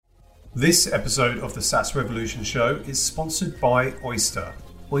This episode of the SaaS Revolution Show is sponsored by Oyster.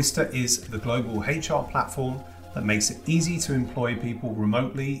 Oyster is the global HR platform that makes it easy to employ people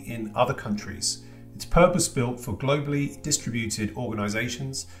remotely in other countries. It's purpose-built for globally distributed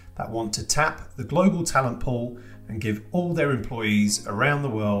organizations that want to tap the global talent pool and give all their employees around the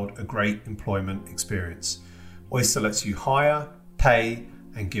world a great employment experience. Oyster lets you hire, pay,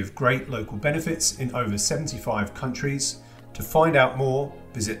 and give great local benefits in over 75 countries. To find out more,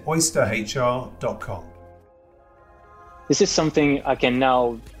 visit oysterhr.com. This is something I can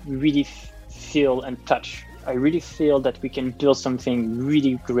now really feel and touch. I really feel that we can build something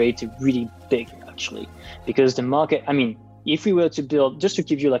really great, really big, actually. Because the market, if we were to build, just to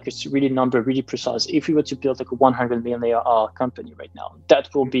give you like a really number, really precise, if we were to build like a 100 million ARR company right now,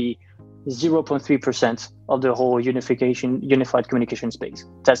 that will be 0.3% of the whole unified communication space.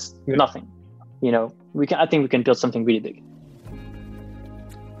 That's nothing. I think we can build something really big.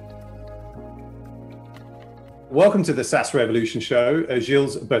 Welcome to the SaaS Revolution Show,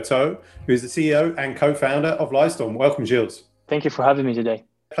 Gilles Bertaux, who is the CEO and co-founder of Livestorm. Welcome, Gilles. Thank you for having me today.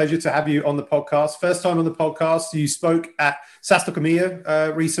 Pleasure to have you on the podcast. First time on the podcast. You spoke at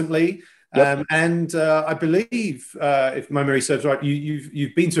SaaStocKMIA recently. Yep. And I believe, if my memory serves right,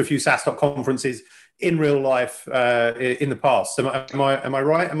 you've been to a few SaaStock conferences in real life in the past. Am I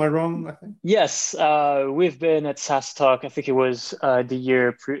right? Am I wrong? I think. Yes, we've been at SaaStock. I think it was the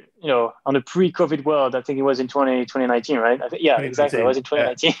year on the pre-COVID world. I think it was in 2019, right? Exactly. It was in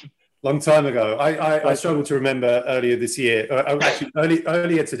 2019. Yeah. Long time ago. I struggled to remember earlier this year.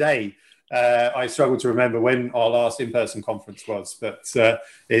 Earlier today. I struggle to remember when our last in-person conference was, but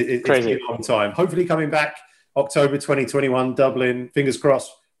it's been a long time. Hopefully coming back October 2021, Dublin, fingers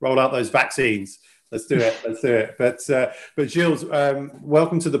crossed, roll out those vaccines. Let's do it. But Gilles,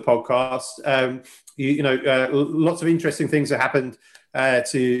 welcome to the podcast. Lots of interesting things have happened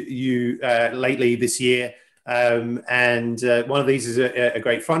to you lately this year. And one of these is a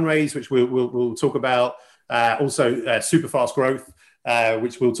great fundraise, which we'll talk about. Also super fast growth,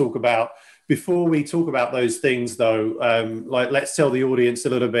 which we'll talk about. Before we talk about those things, though, let's tell the audience a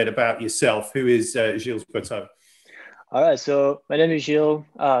little bit about yourself. Who is Gilles Bertaux? All right, so my name is Gilles,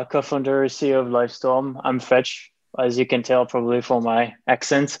 co-founder, CEO of Livestorm. I'm French, as you can tell probably from my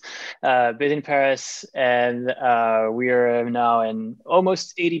accent. Based in Paris, and we are now an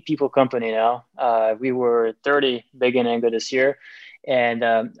almost 80 people company now. We were 30 beginning of this year. And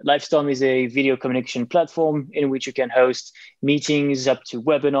Livestorm is a video communication platform in which you can host meetings up to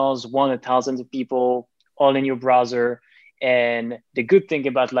webinars, 1,000 people, all in your browser. And the good thing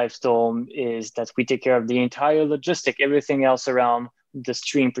about Livestorm is that we take care of the entire logistic, everything else around the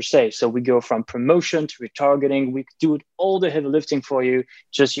stream per se. So we go from promotion to retargeting. We do all the heavy lifting for you.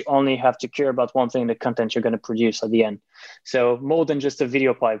 Just you only have to care about one thing, the content you're going to produce at the end. So more than just a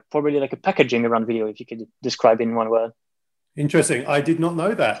video pipe, probably like a packaging around video, if you could describe it in one word. Interesting. I did not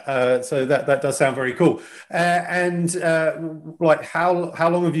know that. So that does sound very cool. And how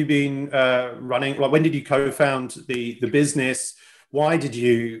long have you been running? Like, when did you co-found the business? Why did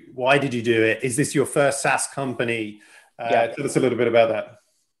you do it? Is this your first SaaS company? Tell us a little bit about that.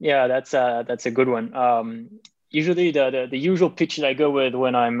 Yeah, that's a good one. Usually the usual pitch that I go with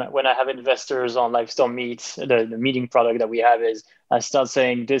when I have investors on Livestorm Meet, the meeting product that we have is I start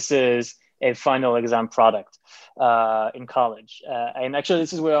saying this is a final exam product in college. And actually,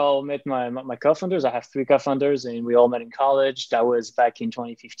 this is where I met my co-founders. I have 3 co-founders, and we all met in college. That was back in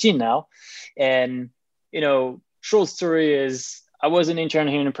 2015 now. And, short story is I was an intern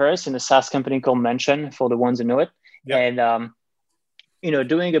here in Paris in a SaaS company called Mention, for the ones who know it. Yep. And,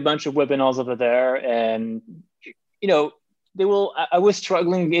 doing a bunch of webinars over there. And, I was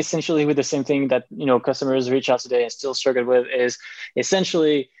struggling essentially with the same thing that, customers reach out today and still struggle with is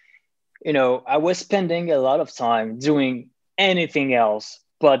essentially, I was spending a lot of time doing anything else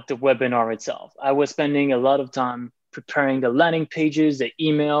but the webinar itself. I was spending a lot of time preparing the landing pages, the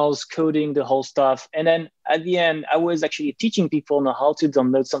emails, coding the whole stuff. And then at the end, I was actually teaching people how to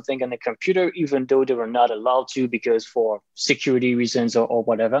download something on the computer, even though they were not allowed to because for security reasons or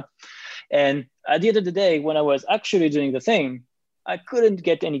whatever. And at the end of the day, when I was actually doing the thing, I couldn't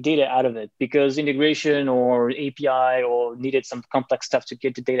get any data out of it because integration or API or needed some complex stuff to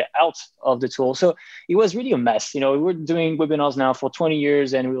get the data out of the tool. So it was really a mess. We were doing webinars now for 20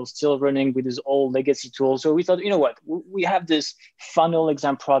 years and we were still running with this old legacy tool. So we thought, we have this final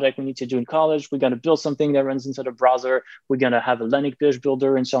exam product we need to do in college. We're going to build something that runs inside a browser. We're going to have a landing page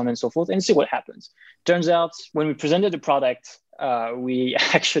builder and so on and so forth and see what happens. Turns out when we presented the product, we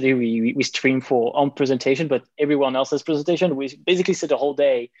actually we streamed for on presentation, but everyone else's presentation. We basically spent the whole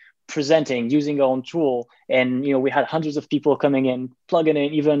day presenting using our own tool, and we had hundreds of people coming in, plugging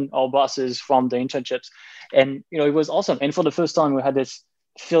in, even our bosses from the internships, and it was awesome. And for the first time, we had this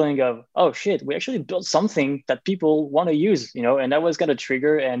feeling of, oh shit, we actually built something that people want to use, and that was kind of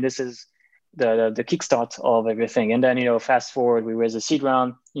trigger. And this is the kickstart of everything. And then, fast forward, we raised a seed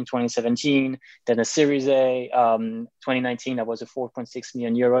round in 2017, then a Series A, 2019, that was a 4.6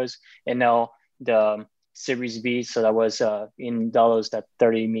 million euros. And now the Series B, so that was in dollars, that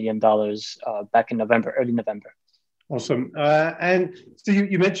 $30 million back in November, early November. Awesome. And so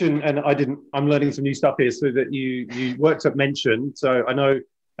you mentioned, and I'm learning some new stuff here, so that you worked at Mention. So I know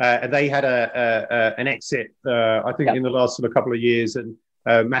they had an exit, I think, in the last sort of couple of years. And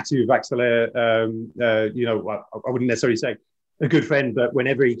Mathieu Vaxelaire, I wouldn't necessarily say a good friend, but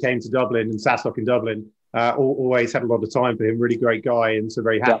whenever he came to Dublin and Saslock in Dublin, always had a lot of time for him. Really great guy, and so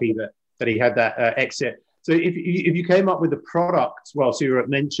very happy that he had that exit. So if you came up with the product whilst you were at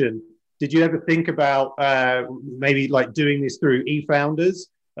Mention, did you ever think about maybe like doing this through eFounders,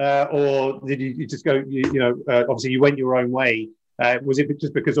 or did you just go, obviously you went your own way? Was it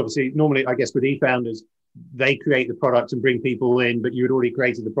just because obviously normally, I guess with eFounders, they create the product and bring people in, but you had already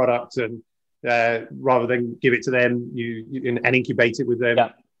created the product, and rather than give it to them and incubate it with them,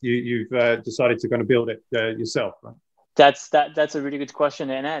 you've decided to kind of build it yourself, right? That's a really good question.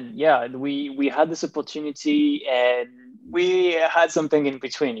 And we had this opportunity, and we had something in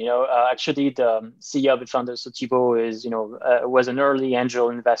between. Actually, the CEO of eFounders, so Thibault, was an early angel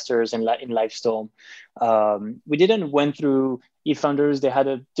investor in Livestorm. We didn't went through eFounders. They had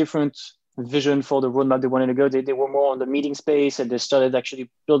a different vision for the roadmap they wanted to go. They were more on the meeting space, and they started actually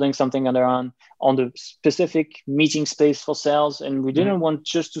building something on their own on the specific meeting space for sales. And we didn't want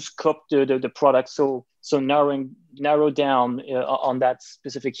just to scope the product so narrow down on that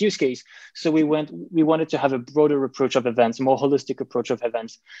specific use case. So we wanted to have a broader approach of events, more holistic approach of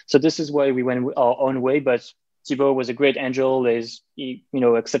events. So this is why we went our own way. But Thibault was a great angel. He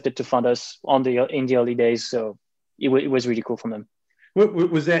accepted to fund us in the early days. So it was really cool from them.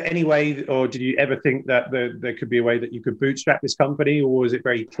 Was there any way, or did you ever think that there could be a way that you could bootstrap this company, or was it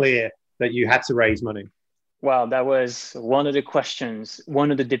very clear that you had to raise money? Wow, that was one of the questions,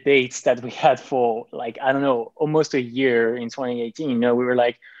 one of the debates that we had for almost a year in 2018. We were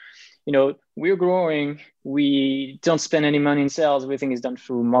like, we're growing. We don't spend any money in sales. Everything is done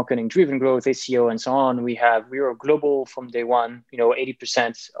through marketing-driven growth, SEO, and so on. We are global from day one.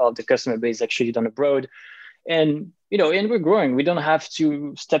 80% of the customer base is actually done abroad. And we're growing. We don't have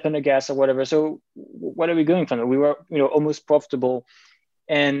to step on the gas or whatever. So what are we going from? We were, almost profitable.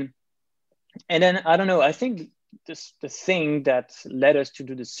 And then, I don't know, I think the thing that led us to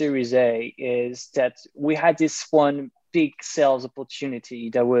do the Series A is that we had this one big sales opportunity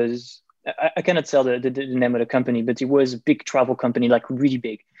that was, I cannot tell the name of the company, but it was a big travel company, like really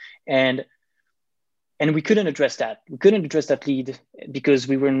big. And we couldn't address that. We couldn't address that lead because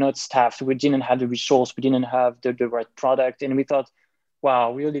we were not staffed. We didn't have the resource. We didn't have the right product. And we thought,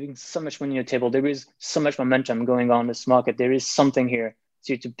 wow, we are leaving so much money on the table. There is so much momentum going on in this market. There is something here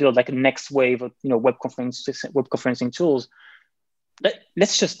to build like a next wave of web conferencing tools.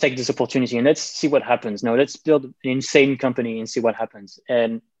 Let's just take this opportunity and let's see what happens. No, let's build an insane company and see what happens.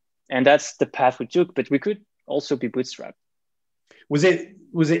 And that's the path we took. But we could also be bootstrapped. Was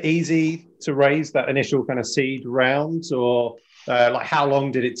it easy to raise that initial kind of seed round, or how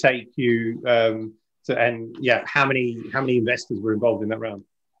long did it take you how many investors were involved in that round?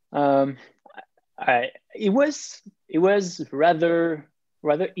 It was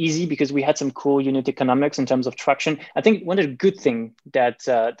rather easy because we had some cool unit economics in terms of traction. I think one of the good things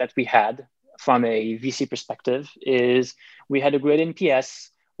that we had from a VC perspective is we had a great NPS.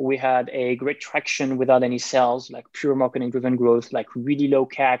 We had a great traction without any sales, like pure marketing-driven growth, like really low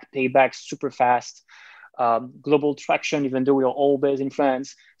CAC, payback super fast, global traction, even though we are all based in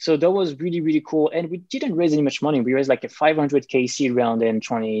France. So that was really, really cool. And we didn't raise any much money. We raised like a 500K seed round in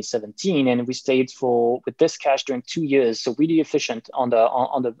 2017, and we stayed with this cash during 2 years. So really efficient on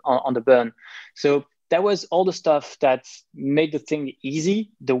the burn. So that was all the stuff that made the thing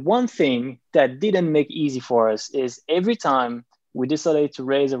easy. The one thing that didn't make easy for us is every time we decided to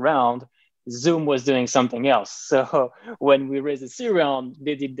raise a round, Zoom was doing something else. So when we raised the C round,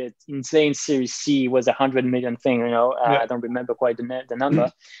 they did that insane Series C, was 100 million thing, I don't remember quite the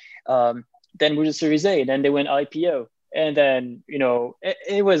number. Then we did Series A, then they went IPO. And then,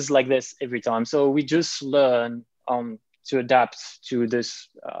 it was like this every time. So we just learned to adapt to this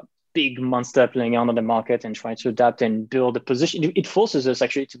big monster playing out on the market and try to adapt and build a position. It forces us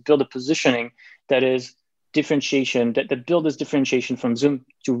actually to build a positioning that is differentiation, that build this differentiation from Zoom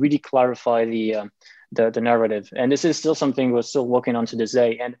to really clarify the narrative. And this is still something we're still working on to this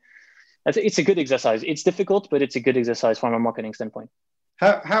day. And I think it's a good exercise. It's difficult, but it's a good exercise from a marketing standpoint.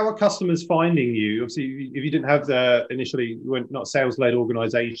 How are customers finding you? Obviously, if you didn't have initially, you weren't not a sales-led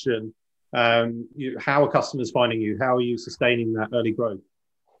organization, how are customers finding you? How are you sustaining that early growth?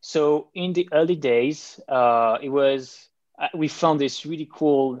 So in the early days, we found this really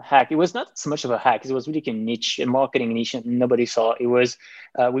cool hack. It was not so much of a hack. It was really a niche, a marketing niche that nobody saw. It was,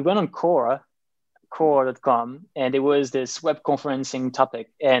 we went on Quora.com, and it was this web conferencing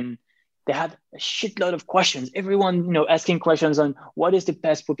topic. And they had a shitload of questions. Everyone, asking questions on what is the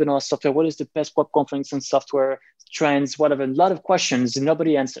best webinar software, what is the best web conferencing software, trends, whatever. A lot of questions, and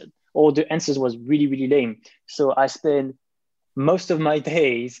nobody answered. All the answers was really, really lame. So I spent most of my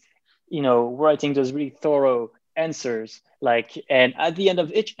days, writing those really thorough answers. And at the end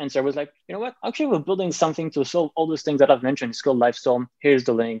of each answer, I was like, you know what? Actually, we're building something to solve all those things that I've mentioned. It's called Livestorm. Here's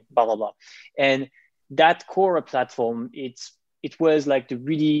the link, blah, blah, blah. And that Quora platform, it was like the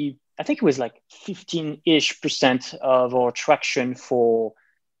really, I think it was like 15-ish% of our traction for,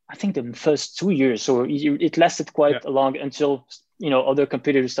 I think, the first 2 years. So it lasted quite long until, other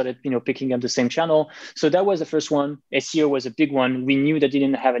competitors started, picking up the same channel. So that was the first one. SEO was a big one. We knew that they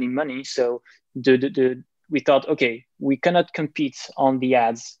didn't have any money. So we thought, okay, we cannot compete on the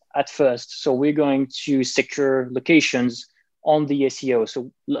ads at first. So we're going to secure locations on the SEO.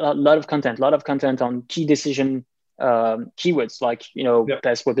 So a lot of content on key decision keywords like,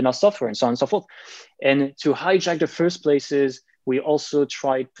 best webinar software and so on and so forth. And to hijack the first places, we also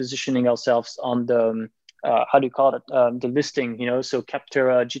tried positioning ourselves on the, the listing, so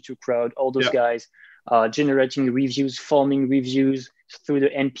Capterra, G2 Crowd, all those guys, generating reviews, forming reviews through the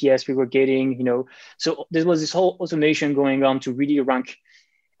NPS we were getting, So there was this whole automation going on to really rank.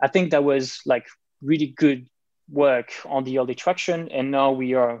 I think that was like really good work on the early traction, and now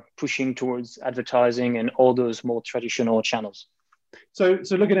we are pushing towards advertising and all those more traditional channels. So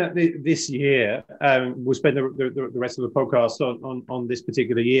looking at this year, we'll spend the rest of the podcast on this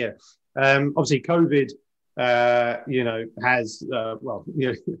particular year. Obviously, COVID, has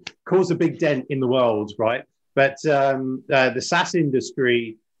caused a big dent in the world, right? But the SaaS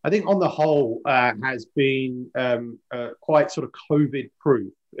industry, I think, on the whole, has been quite sort of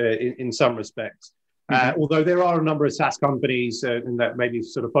COVID-proof in some respects. Although there are a number of SaaS companies and that maybe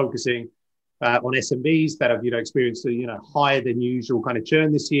sort of focusing on SMBs that have experienced higher than usual kind of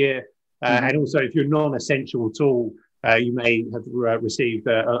churn this year, and also if you're non-essential at all, you may have received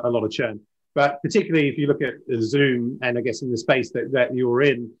a lot of churn. But particularly if you look at Zoom, and I guess in the space that you're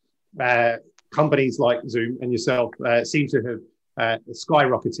in, companies like Zoom and yourself seem to have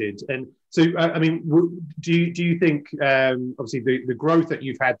skyrocketed. And so, do you think obviously the growth that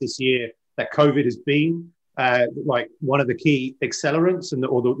you've had this year, that COVID has been like one of the key accelerants, and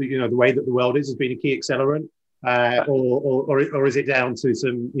the way that the world has been a key accelerant, or is it down to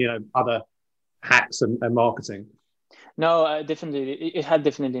some other hacks and marketing? No, definitely, it had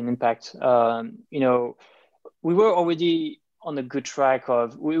definitely an impact. We were already on a good track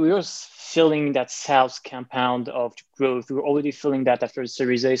of we were filling that sales compound of growth. We were already filling that after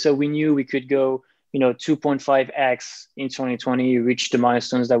Series A, so we knew we could go 2.5x in 2020, reach the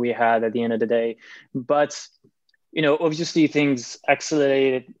milestones that we had at the end of the day. But obviously things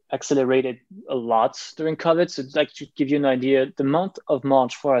accelerated a lot during COVID. So like to give you an idea, the month of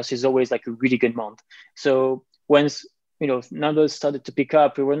March for us is always like a really good month. So once numbers started to pick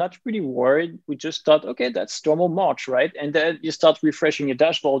up, we were not really worried. We just thought, okay, that's normal March, right? And then you start refreshing your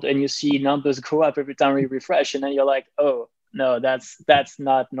dashboard and you see numbers go up every time we refresh, and then you're like, oh no, that's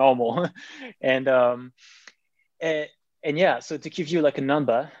not normal. And yeah, so to give you like a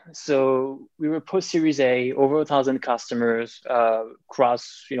number, so we were post Series A, over 1,000 customers,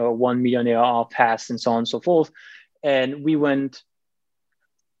 cross 1 million ARR pass, and so on and so forth. And we went,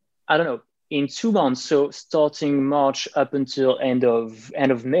 I don't know, in 2 months, so starting March up until end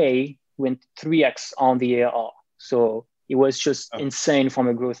of May, went 3x on the ARR. So it was just insane from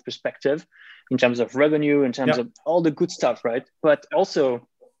a growth perspective, in terms of revenue, in terms of all the good stuff, right? But also,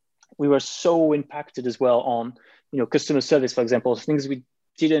 we were so impacted as well on customer service, for example, things we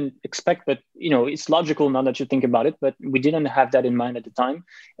didn't expect, but it's logical now that you think about it, but we didn't have that in mind at the time.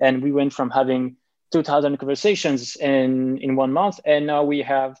 And we went from having 2,000 conversations in 1 month, and now we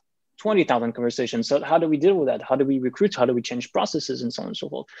have 20,000 conversations. So how do we deal with that? How do we recruit? How do we change processes, and so on and so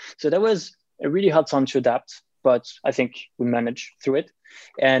forth? So that was a really hard time to adapt. but I think we managed through it.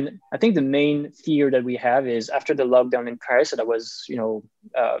 And I think the main fear that we have is after the lockdown in Paris, that was,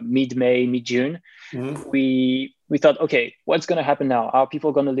 mid-May, mid-June, we thought, okay, what's going to happen now? Are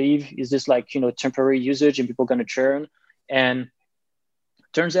people going to leave? Is this like, temporary usage and people going to churn? And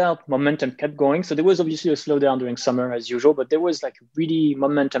turns out momentum kept going. So there was obviously a slowdown during summer as usual, but there was like really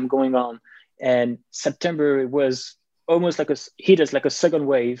momentum going on. And September was almost like hit us like a second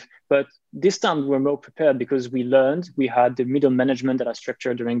wave. But this time we were more prepared because we learned, we had the middle management that I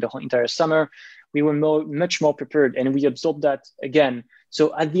structured during the whole entire summer. We were much more prepared and we absorbed that again.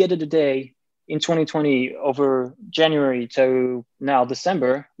 So at the end of the day, in 2020, over January to now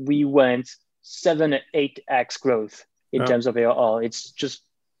December, we went 7 or 8x growth in terms of ARR. It's just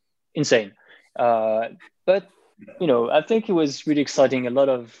insane. But I think it was really exciting. A lot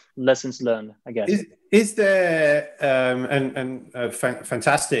of lessons learned, I guess. Is there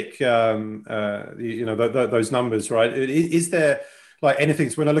fantastic? Those numbers, right? Is there like anything?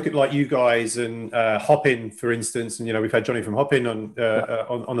 So when I look at like you guys and Hopin, for instance, and we've had Johnny from Hopin on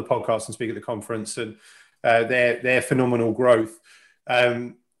the podcast and speak at the conference, and their phenomenal growth.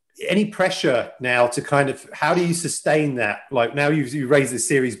 Any pressure now to kind of, how do you sustain that? Like now you raised the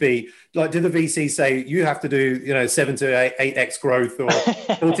Series B, like do the VCs say you have to do 7 to 8x growth or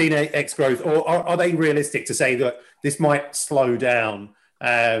 14x growth, or are they realistic to say that this might slow down?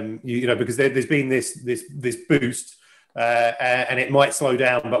 Because there's been this boost and it might slow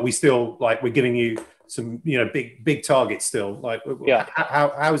down, but we're giving you some big targets still. Like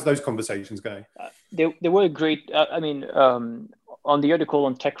how is those conversations going? They were great. On the article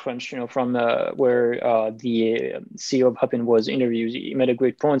on TechCrunch, from where the CEO of Hopin was interviewed, he made a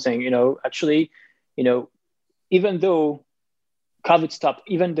great point saying, even though COVID stopped,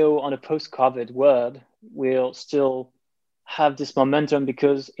 even though on a post-COVID world, we'll still have this momentum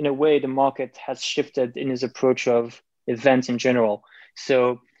because in a way the market has shifted in its approach of events in general.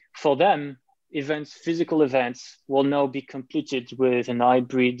 So for them, physical events will now be completed with an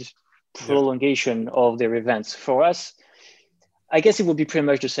hybrid prolongation of their events. For us, I guess it would be pretty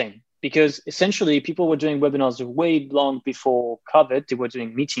much the same because essentially people were doing webinars way long before COVID. They were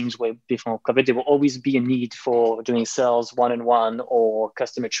doing meetings way before COVID. There will always be a need for doing sales one-on-one or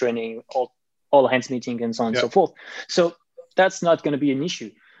customer training, all hands meeting and so on and so forth. So that's not going to be an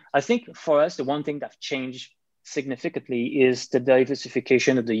issue. I think for us, the one thing that changed significantly is the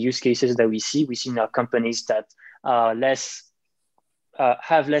diversification of the use cases that we see. We see now companies that are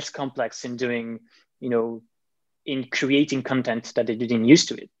have less complex in doing, in creating content that they didn't used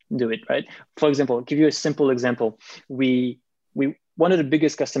to do it, right? For example, I'll give you a simple example. We one of the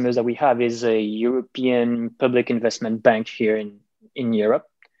biggest customers that we have is a European public investment bank here in Europe,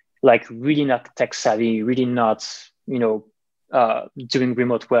 like really not tech savvy, really not, doing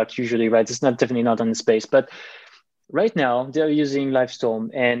remote work usually, right? It's definitely not on the space, but right now they're using Livestorm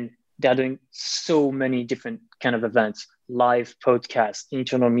and they're doing so many different kind of events, live podcasts,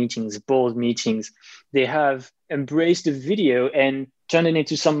 internal meetings, board meetings. They have embraced the video and turned it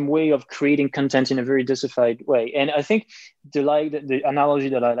into some way of creating content in a very diversified way. And I think the analogy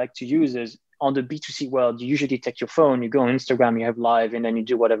that I like to use is on the B2C world, you usually take your phone, you go on Instagram, you have live, and then you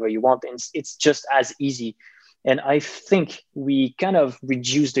do whatever you want. And it's just as easy. And I think we kind of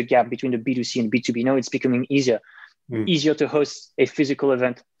reduce the gap between the B2C and B2B. Now it's becoming easier to host a physical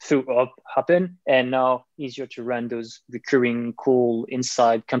event through Hopin, and now easier to run those recurring cool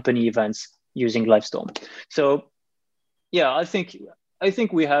inside company events using Livestorm. So yeah, I think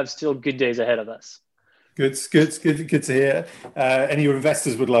we have still good days ahead of us. Good to hear. And your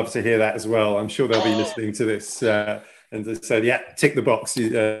investors would love to hear that as well. I'm sure they'll be listening to this and so tick the box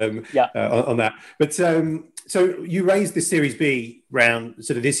on that. But so you raised the Series B round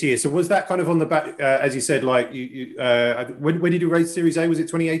sort of this year. So was that kind of on the back, as you said, like when did you raise Series A? Was it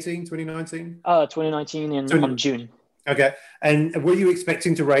 2018, 2019? 2019 in June. Okay. And were you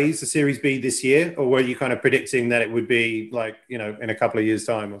expecting to raise the Series B this year, or were you kind of predicting that it would be like, in a couple of years'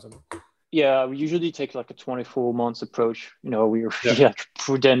 time or something? Yeah, we usually take like a 24 months approach. We're like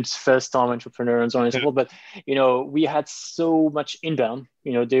prudent first-time entrepreneur and so on and so forth. But, we had so much inbound.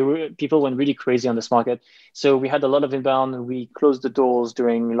 People went really crazy on this market. So we had a lot of inbound. We closed the doors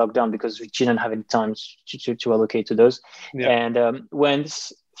during lockdown because we didn't have any time to allocate to those. Yeah. And when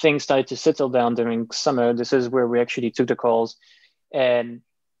things started to settle down during summer, this is where we actually took the calls. And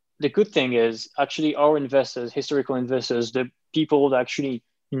the good thing is actually our investors, historical investors, the people that actually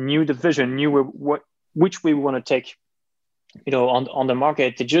knew the vision, knew which way we want to take, on the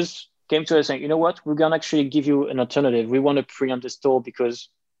market. They just came to us saying, what, we're going to actually give you an alternative. We want to pre-empt the store because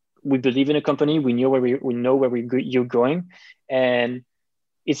we believe in a company. We know where you're going. And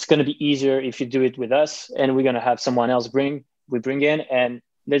it's going to be easier if you do it with us, and we're going to have someone else bring in, and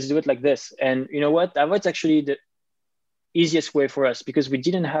let's do it like this. And you know what? That was actually the easiest way for us, because we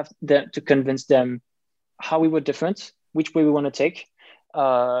didn't have to convince them how we were different, which way we want to take.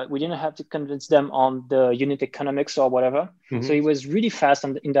 We didn't have to convince them on the unit economics or whatever. Mm-hmm. So it was really fast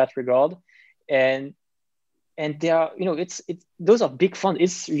in that regard. And they are, those are big funds.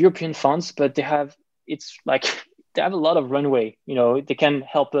 It's European funds, but they have a lot of runway. They can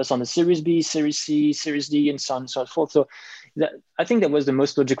help us on the Series B, Series C, Series D, and so on and so forth. So I think that was the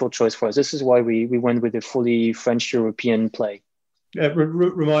most logical choice for us. This is why we went with a fully French European play.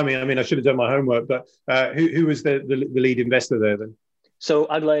 Remind me, I should have done my homework, but who was the lead investor there then? So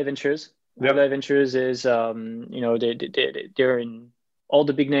Aglaé Ventures. Yep. Aglaé Ventures is, they're in all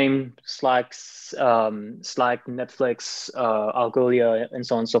the big name, Slack, Netflix, Algolia, and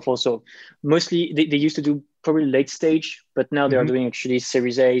so on and so forth. So mostly they used to do probably late stage, but now they are doing actually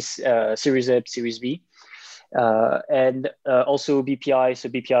Series A, Series A, Series B. And also BPI. So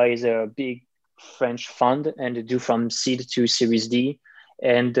BPI is a big French fund, and they do from seed to Series D.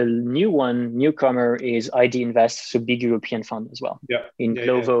 And the newcomer is ID Invest, so big European fund as well. Yeah.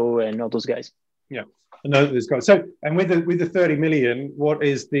 Glovo and all those guys. Yeah. I know those guys. So, and with the 30 million, what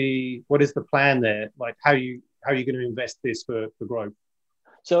is the plan there? Like, how are you going to invest this for growth?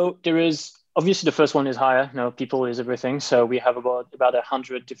 So there is obviously the first one is hire. People is everything. So we have about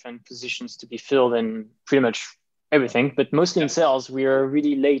 100 different positions to be filled in pretty much everything, but mostly in sales. We are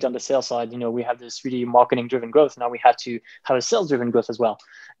really late on the sales side. We have this really marketing driven growth. Now we have to have a sales driven growth as well,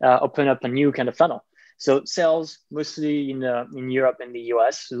 open up a new kind of funnel. So sales mostly in Europe and the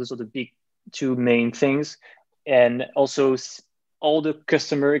US. So those are the big two main things. And also all the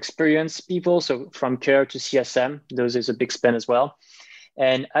customer experience people. So from care to CSM, those is a big spend as well.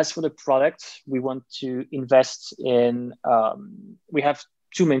 And as for the product, we want to invest in, we have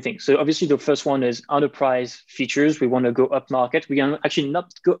two main things. So obviously the first one is enterprise features. We want to go up market. We can actually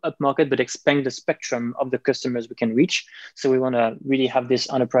not go up market, but expand the spectrum of the customers we can reach. So we want to really have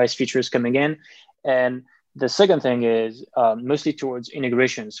this enterprise features coming in. And the second thing is mostly towards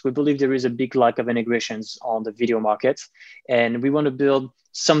integrations. We believe there is a big lack of integrations on the video market. And we want to build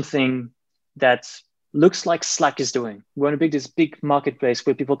something that looks like Slack is doing. We want to build this big marketplace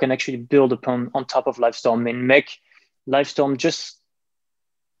where people can actually build upon on top of Livestorm and make Livestorm just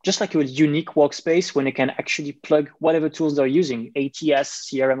like a unique workspace when they can actually plug whatever tools they're using, ATS,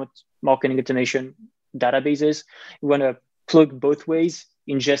 CRM, marketing automation, databases. We want to plug both ways,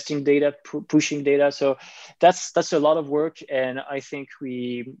 ingesting data, pushing data. So that's a lot of work. And I think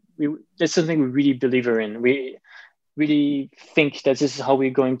that's something we really believe in. We really think that this is how we're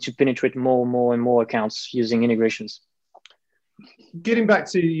going to penetrate more and more accounts using integrations. Getting back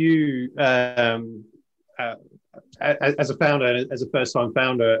to you, as a founder, as a first-time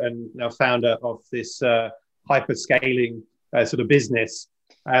founder, and now founder of this hyper-scaling sort of business,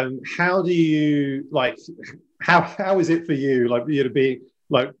 how do you how is it for you? To be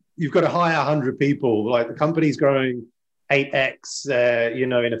you've got to hire 100 people. The company's growing 8x,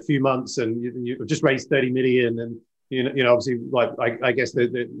 in a few months, and you've just raised 30 million, and obviously, I guess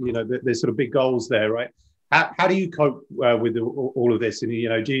there's sort of big goals there, right? How do you cope with all of this? And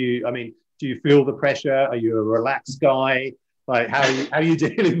do you feel the pressure? Are you a relaxed guy? How are you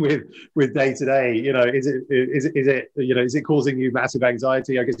dealing with day to day? Is it causing you massive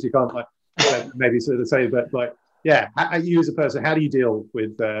anxiety? I guess you can't maybe sort of say, but you as a person, how do you deal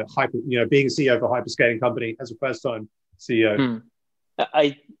with being a CEO of a hyperscaling company as a first time CEO?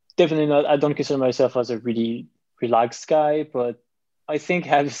 I definitely not. I don't consider myself as a really relaxed guy, but I think I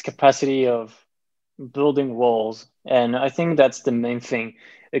have this capacity of building walls, and I think that's the main thing.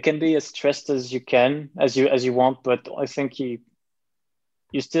 It can be as stressed as you want, but I think you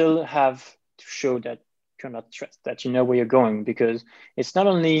still have to show that you're not stressed, that you know where you're going, because it's a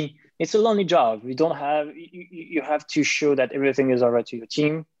lonely job. You have to show that everything is all right to your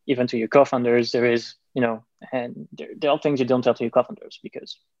team, even to your co-founders. There is, and there are things you don't tell to your co-founders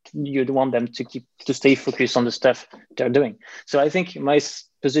because you want them to stay focused on the stuff they're doing. So I think my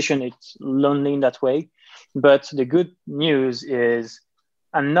position, it's lonely in that way, but the good news is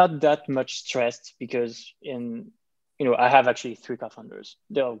I'm not that much stressed because I have actually 3 co-founders.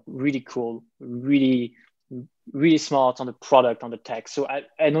 They're really cool, really, really smart on the product, on the tech. So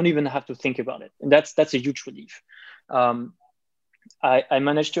I don't even have to think about it. And that's a huge relief. I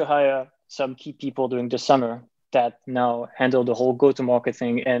managed to hire some key people during the summer that now handle the whole go-to-market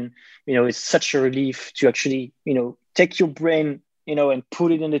thing. And, it's such a relief to actually, take your brain, and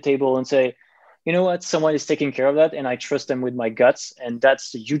put it on the table and say, you know what, someone is taking care of that, and I trust them with my guts, and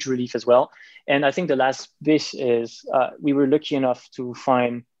that's a huge relief as well. And I think the last bit is we were lucky enough to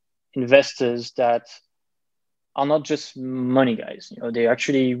find investors that are not just money guys. They're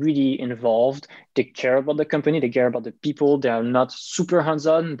actually really involved. They care about the company. They care about the people. They are not super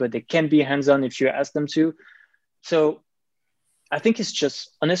hands-on, but they can be hands-on if you ask them to. So I think it's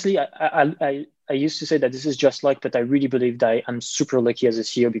just, honestly, I used to say that this is just luck, but I really believe that I'm super lucky as a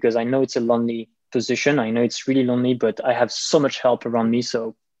CEO, because I know it's a lonely position. I know it's really lonely, but I have so much help around me.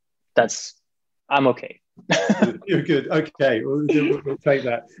 So I'm okay. You're good. Okay, we'll take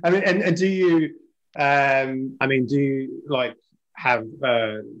that. I mean, and do you? Do you like have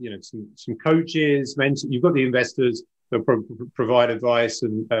some coaches, mentors? You've got the investors that provide advice,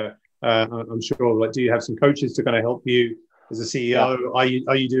 and I'm sure. Like, do you have some coaches to kind of help you as a CEO? Yeah.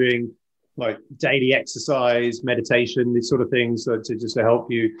 Are you doing like daily exercise, meditation, these sort of things to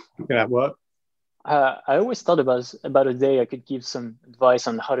help you at work? I always thought about a day I could give some advice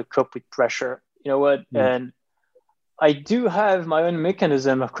on how to cope with pressure. You know what? And I do have my own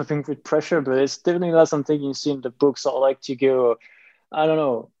mechanism of coping with pressure, but it's definitely not something you see in the books. I like to go, I don't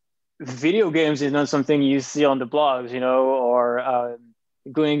know, video games is not something you see on the blogs, or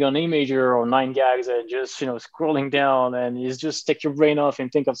going on Imager or 9gags and just, scrolling down, and you just take your brain off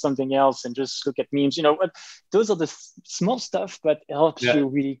and think of something else and just look at memes. Those are the small stuff, but it helps you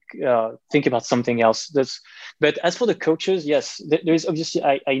really think about something else. But as for the coaches, yes, there's obviously,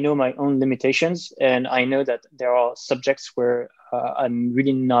 I know my own limitations, and I know that there are subjects where I'm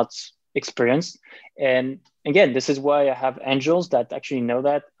really not experienced. And again, this is why I have angels that actually know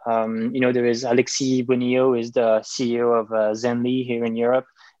that. There is Alexis Bonillo, is the CEO of Zenly here in Europe.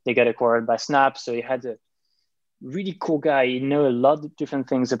 They got acquired by Snap. So he had a really cool guy. He knows a lot of different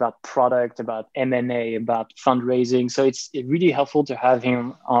things about product, about M&A, about fundraising. So it's really helpful to have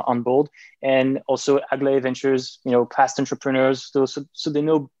him on board. And also Aglaé Ventures, past entrepreneurs. So they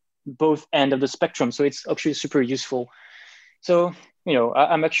know both ends of the spectrum. So it's actually super useful. So,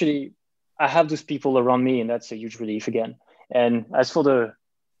 I have those people around me, and that's a huge relief again. And as for the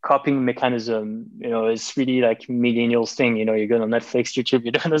coping mechanism, it's really like millennials thing. You go on Netflix, YouTube,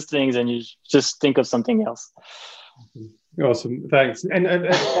 you do those things, and you just think of something else. Awesome, thanks. And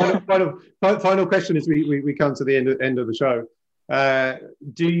final question as we come to the end of the show.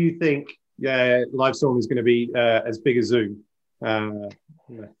 Do you think Livestorm is going to be as big as Zoom?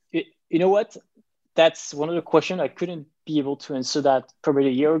 You know what? That's one of the questions I couldn't be able to answer that probably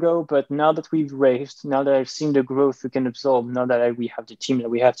a year ago. But now that we've raised, now that I've seen the growth we can absorb, now that we have the team that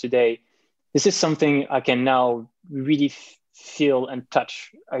we have today, this is something I can now really feel and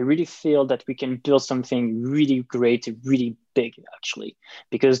touch. I really feel that we can build something really great, really big, actually,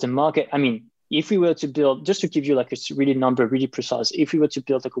 because the market, if we were to build, just to give you like a really number, really precise, if we were to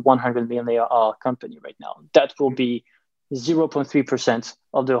build like a 100 million ARR company right now, that will be 0.3%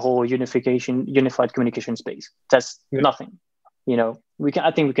 of the whole unified communication space. That's nothing. I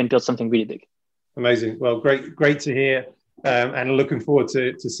think we can build something really big. Amazing. Well, great to hear. And looking forward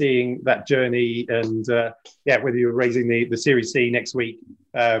to seeing that journey, and whether you're raising the Series C next week,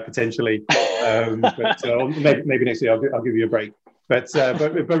 potentially, but maybe next year I'll give you a break. But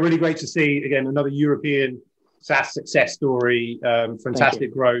really great to see again another European SaaS success story.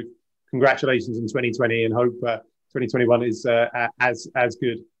 Fantastic growth. Congratulations in 2020, and hope 2021 is as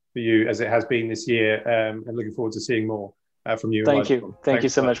good for you as it has been this year. And looking forward to seeing more from you. Thank you. Thank you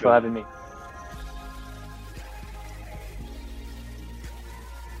so much for having me.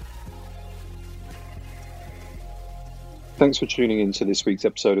 Thanks for tuning in to this week's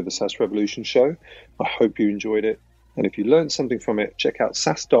episode of the SaaS Revolution Show. I hope you enjoyed it. And if you learned something from it, check out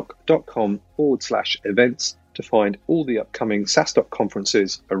saasdoc.com/events to find all the upcoming SaaSdoc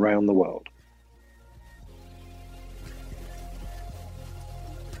conferences around the world.